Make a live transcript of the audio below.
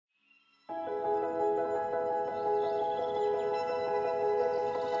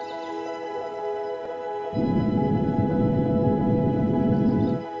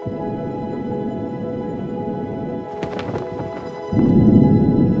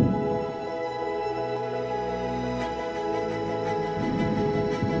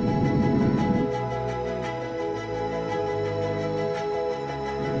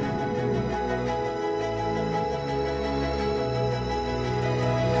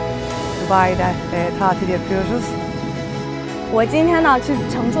Dubai'de tatil yapıyoruz. 我今天呢去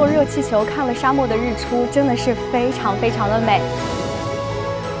乘坐热气球看了沙漠的日出，真的是非常非常的美。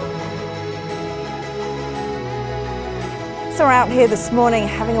So we're out here this morning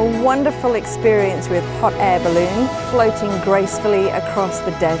having a wonderful experience with hot air balloon floating gracefully across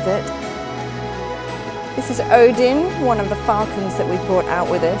the desert. This is Odin, one of the falcons that we brought out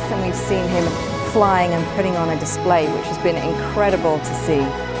with us, and we've seen him flying and putting on a display, which has been incredible to see.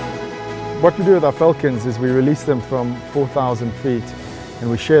 What we do with our falcons is we release them from 4,000 feet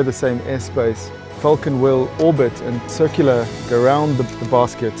and we share the same airspace. Falcon will orbit and circular, go around the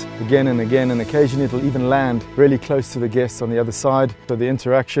basket again and again, and occasionally it'll even land really close to the guests on the other side. So the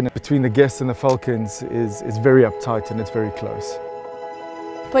interaction between the guests and the falcons is very uptight and it's very close.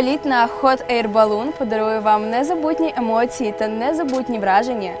 Політ на hot air balloon подарує вам незабутні емоції та незабутні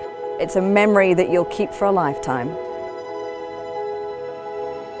враження. It's a memory that you'll keep for a lifetime.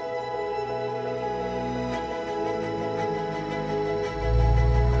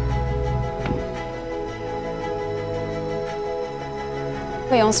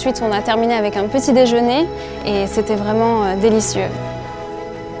 Et ensuite, on a terminé avec un petit déjeuner et c'était vraiment délicieux.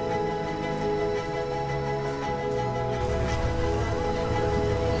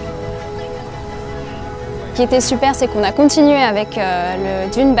 Ce qui était super, c'est qu'on a continué avec le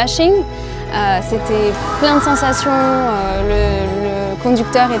dune bashing. C'était plein de sensations, le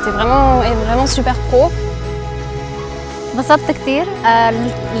conducteur était vraiment super pro. انبسطت كتير،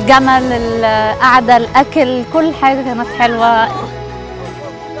 الجمل، القعدة، الأكل، كل حاجة كانت حلوة.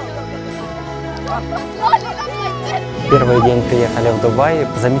 Первый dень приехали в Дубай,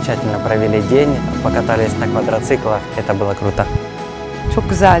 замечательно провели день, покатались на квадроциклах, это было круто. Çok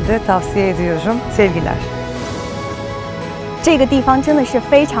güzeldi, tavsiye ediyorum. Sevgiler. 这个地方真的是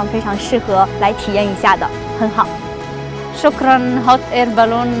非常非常适合来体验一下的，很好。 شكراً هوت اير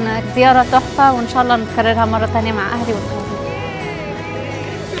بالون، زيارة تحفة وإن شاء الله نكررها مرة تانية مع أهلي وأصحابي.